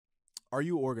Are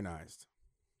you organized?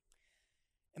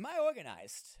 Am I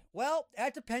organized? Well,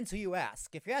 that depends who you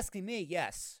ask. If you're asking me,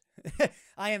 yes.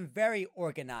 I am very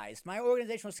organized. My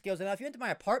organizational skills, and if you enter my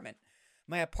apartment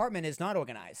is not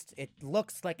organized. It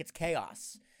looks like it's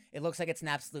chaos. It looks like it's an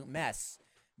absolute mess,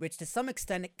 which to some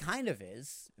extent it kind of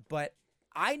is, but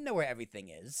I know where everything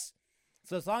is.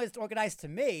 So as long as it's organized to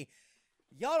me,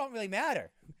 y'all don't really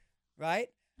matter, right?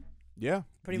 Yeah.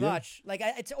 Pretty much. Like,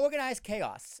 it's organized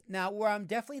chaos. Now, where I'm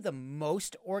definitely the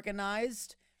most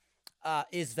organized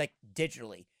is, like,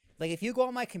 digitally. Like, if you go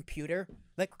on my computer,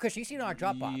 like, Chris, you see it on our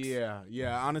Dropbox.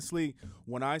 Yeah. Honestly,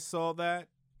 when I saw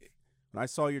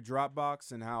your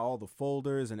Dropbox and how all the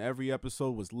folders and every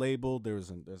episode was labeled,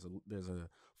 there's a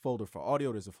folder for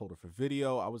audio, there's a folder for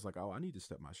video. I was like, oh, I need to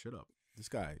step my shit up. This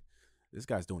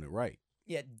guy's doing it right.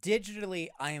 Yeah, digitally,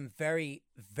 I am very,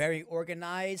 very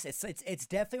organized. It's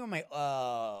definitely where my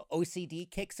OCD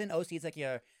kicks in. OCD is like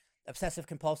your obsessive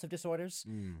compulsive disorders.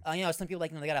 Some people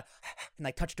they gotta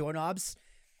like touch doorknobs.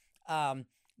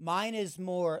 Mine is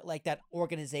more like that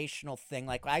organizational thing.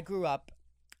 Like, I grew up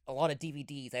a lot of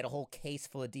DVDs. I had a whole case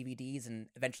full of DVDs and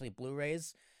eventually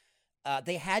Blu-rays.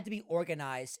 They had to be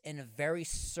organized in a very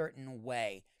certain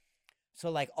way. So,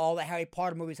 like, all the Harry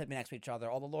Potter movies had to be next to each other.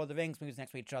 All the Lord of the Rings movies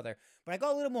next to each other. But I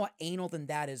got a little more anal than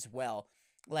that as well.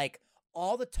 Like,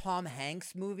 all the Tom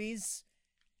Hanks movies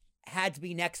had to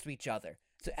be next to each other.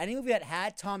 So any movie that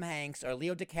had Tom Hanks or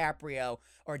Leo DiCaprio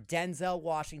or Denzel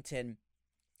Washington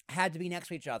had to be next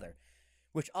to each other.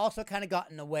 Which also kind of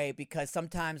got in the way because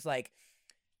sometimes, like,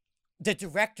 the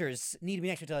directors need to be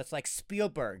next to each other. It's like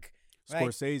Spielberg. Right?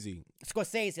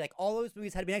 Scorsese, like, all those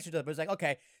movies had to be next to each other. But it's like,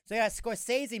 okay, so you got a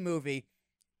Scorsese movie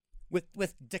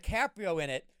with DiCaprio in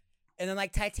it, and then,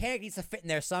 like, Titanic needs to fit in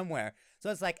there somewhere. So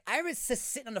it's like, I was just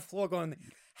sitting on the floor going,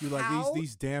 you're like,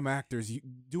 these damn actors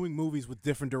doing movies with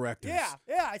different directors.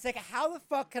 Yeah. It's like, how the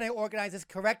fuck can I organize this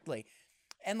correctly?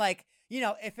 And, like,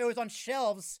 if it was on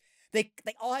shelves, they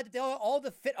all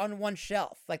to fit on one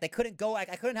shelf. Like, they couldn't go, like,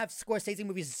 I couldn't have Scorsese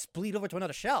movies bleed over to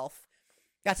another shelf.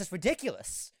 That's just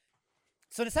ridiculous.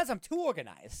 So in a sense, I'm too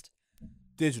organized.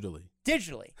 Digitally.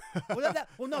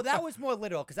 Well, no, that was more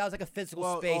literal because that was like a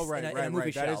physical space in a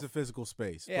movie shelf. That is a physical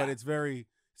space, but it's very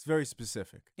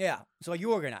specific. Yeah. So are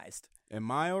you organized?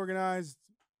 Am I organized?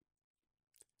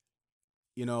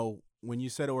 When you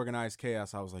said organized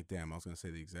chaos, I was like, damn, I was going to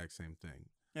say the exact same thing.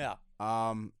 Yeah.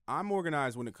 I'm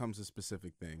organized when it comes to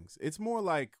specific things. It's more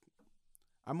like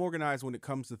I'm organized when it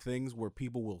comes to things where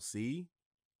people will see.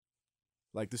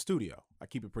 Like the studio, I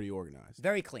keep it pretty organized.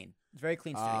 Very clean. It's very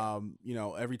clean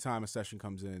studio. Every time a session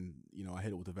comes in, I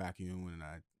hit it with a vacuum and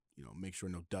I, make sure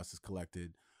no dust is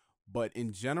collected. But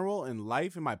in general, in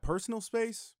life, in my personal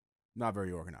space, not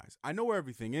very organized. I know where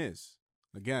everything is.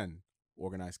 Again,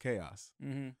 organized chaos.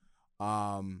 Mm-hmm.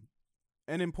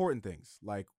 And important things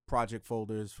like project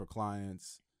folders for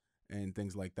clients and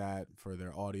things like that for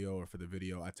their audio or for the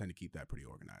video. I tend to keep that pretty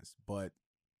organized. But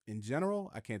in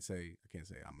general, I can't say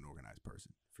I'm an organized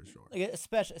person for sure.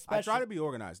 Especially, I try to be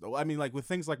organized though. I mean, like with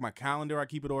things like my calendar, I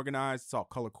keep it organized. It's all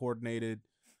color coordinated.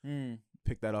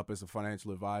 Pick that up as a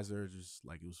financial advisor. Just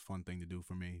like it was a fun thing to do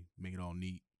for me. Make it all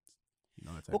neat.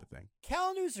 That type of thing.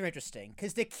 Calendars are interesting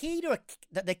because the key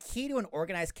to an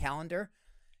organized calendar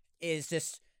is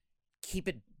just keep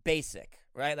it basic,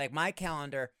 right? Like my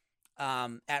calendar,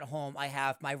 at home, I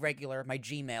have my regular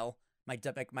Gmail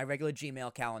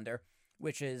calendar,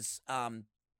 which is a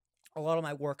lot of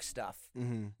my work stuff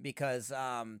because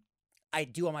I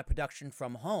do all my production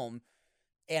from home,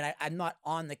 and I'm not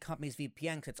on the company's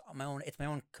VPN because it's my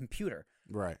own computer.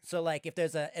 Right. So like if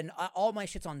there's all my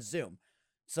shit's on Zoom,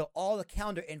 so all the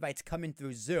calendar invites come in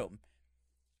through Zoom.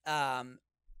 So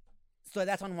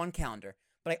that's on one calendar,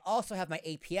 but I also have my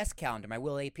APS calendar, my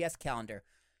Will APS calendar,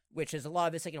 which is a lot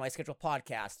of it's like I schedule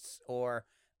podcasts or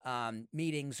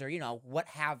meetings or what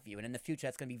have you, and in the future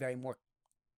that's going to be very more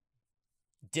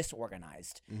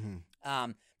disorganized.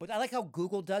 But I like how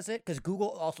Google does it because Google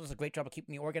also does a great job of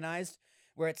keeping me organized,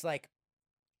 where it's like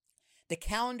the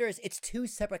calendars, it's two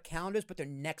separate calendars, but they're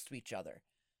next to each other.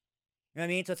 You know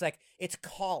what I mean? So it's like it's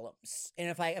columns, and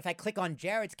if I click on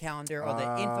Jared's calendar or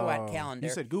the info at calendar,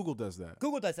 you said Google does that.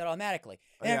 Google does that automatically.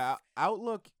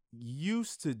 Outlook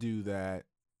used to do that.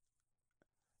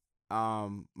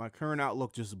 My current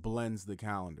Outlook just blends the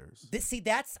calendars.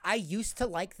 I used to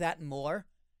like that more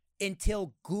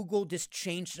until Google just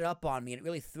changed it up on me, and it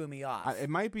really threw me off. It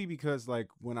might be because, like,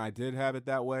 when I did have it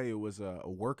that way, it was a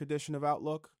work edition of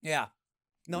Outlook. Yeah.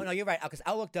 No, you're right, because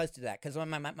Outlook does do that. Because on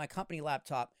my company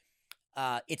laptop,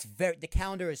 the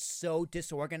calendar is so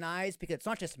disorganized because it's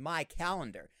not just my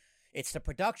calendar. It's the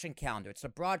production calendar. It's the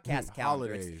broadcast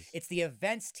calendar. Holidays. It's the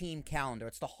events team calendar.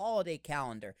 It's the holiday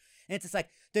calendar. And it's just like,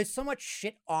 there's so much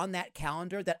shit on that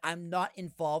calendar that I'm not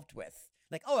involved with.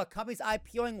 Like, oh, a company's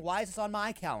IPOing. Why is this on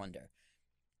my calendar?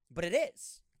 But it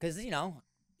is. Because, it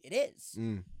is.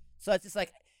 So it's just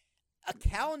like, a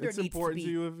calendar it's needs important to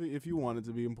be... you if you want it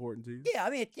to be important to you. Yeah, I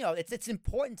mean, it's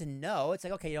important to know. It's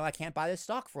like, okay, I can't buy this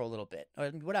stock for a little bit or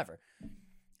whatever.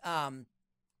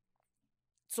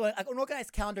 So an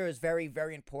organized calendar is very,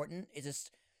 very important. It's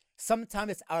just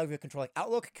sometimes it's out of your control. Like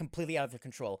Outlook, completely out of your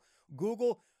control.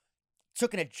 Google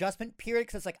took an adjustment period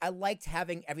because it's like I liked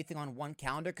having everything on one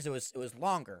calendar because it was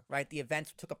longer, right? The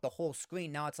events took up the whole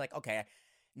screen. Now it's like, okay,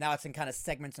 now it's in kind of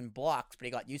segments and blocks, but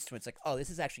you got used to it. It's like, oh, this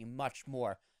is actually much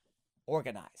more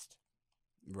organized.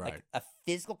 Right. Like a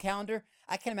physical calendar,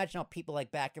 I can't imagine how people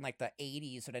like back in like the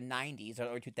 80s or the 90s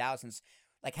or 2000s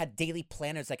like had daily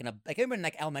planners like I remember in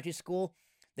like elementary school,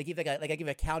 they give I give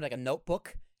a calendar, like a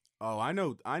notebook. Oh, I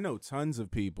know tons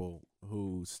of people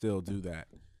who still do that.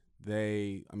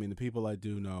 The people I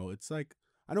do know, it's like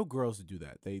I know girls who do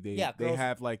that. They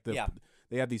have like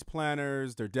they have these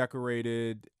planners, they're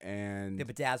decorated, and They're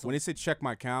bedazzled. when they say check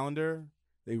my calendar,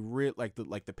 they like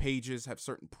the pages have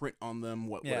certain print on them.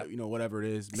 Whatever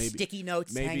it is, maybe sticky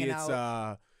notes. Maybe hanging it's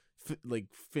out. like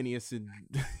Phineas and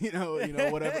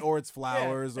whatever, or it's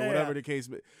flowers or whatever the case,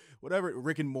 whatever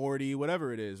Rick and Morty,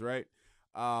 whatever it is, right?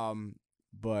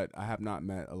 But I have not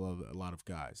met a lot of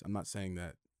guys. I'm not saying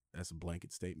that that's a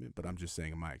blanket statement, but I'm just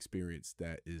saying in my experience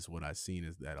that is what I've seen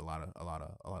is that a lot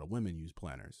of women use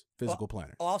planners, physical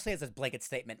planners. All I'll say is a blanket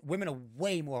statement: women are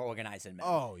way more organized than men.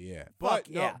 Oh yeah,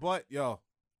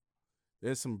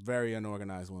 there's some very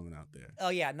unorganized women out there. Oh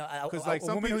yeah, no, because like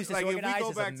some people, who's like if we disorganized go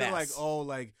is back a to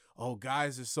mess.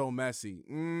 guys are so messy.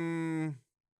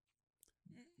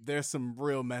 There's some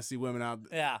real messy women out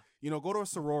there. Yeah. Go to a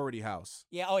sorority house.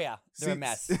 Yeah. Oh yeah, they're a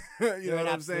mess. You know what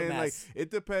I'm saying? Mess. Like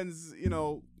it depends.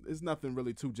 There's nothing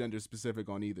really too gender specific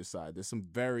on either side. There's some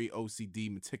very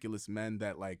OCD, meticulous men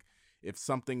that like if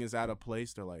something is out of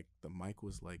place, they're like the mic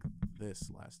was like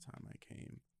this last time I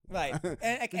came. Right,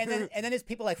 and then there's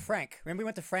people like Frank. Remember we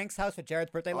went to Frank's house for Jared's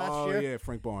birthday last year? Oh yeah,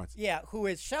 Frank Barnes. Yeah, who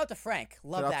is shout out to Frank.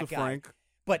 Love shout that out to guy. Frank.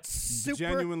 But super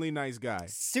genuinely nice guy.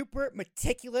 Super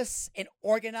meticulous and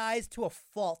organized to a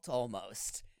fault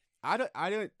almost. I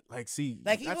don't like see.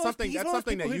 Like that's something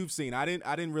that you've seen. I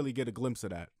didn't really get a glimpse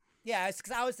of that. Yeah, it's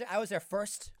because I was there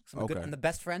first. I'm the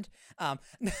best friend. No,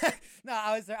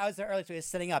 I was there early, so he was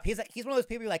setting up. He's one of those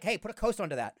people who are like, hey, put a coaster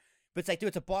onto that. But it's like, dude,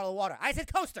 it's a bottle of water. I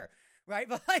said coaster, right?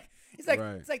 But like, it's like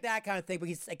right. It's like that kind of thing. But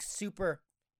he's like super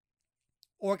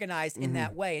organized in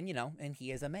that way, and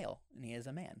he is a male and he is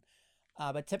a man.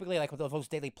 But typically, like with those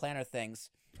daily planner things,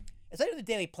 it's like the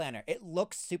daily planner. It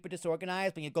looks super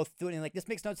disorganized, but you go through it and you're like, this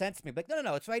makes no sense to me. But like,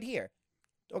 no, it's right here.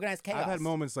 Organized chaos. I've had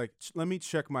moments like, let me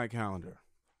check my calendar.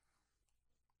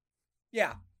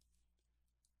 Yeah.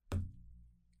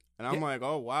 And I'm like,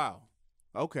 oh, wow.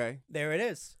 Okay. There it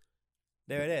is.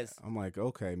 I'm like,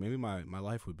 okay, maybe my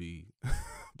life would be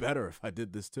better if I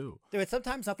did this too. Dude,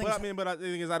 sometimes nothing. But the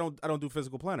thing is, I don't do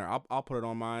physical planner. I'll put it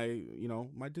on my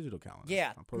my digital calendar.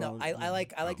 Yeah, I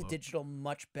like the digital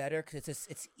much better because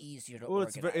it's easier to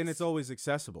organize. And it's always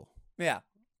accessible. Yeah.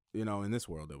 In this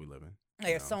world that we live in.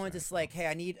 Like if someone just like, hey,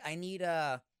 I need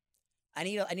a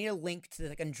link to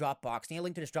like a Dropbox. I need a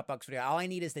link to this Dropbox video. All I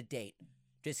need is the date.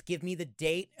 Just give me the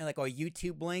date and like a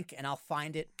YouTube link, and I'll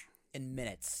find it in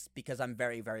minutes because I'm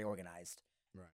very, very organized.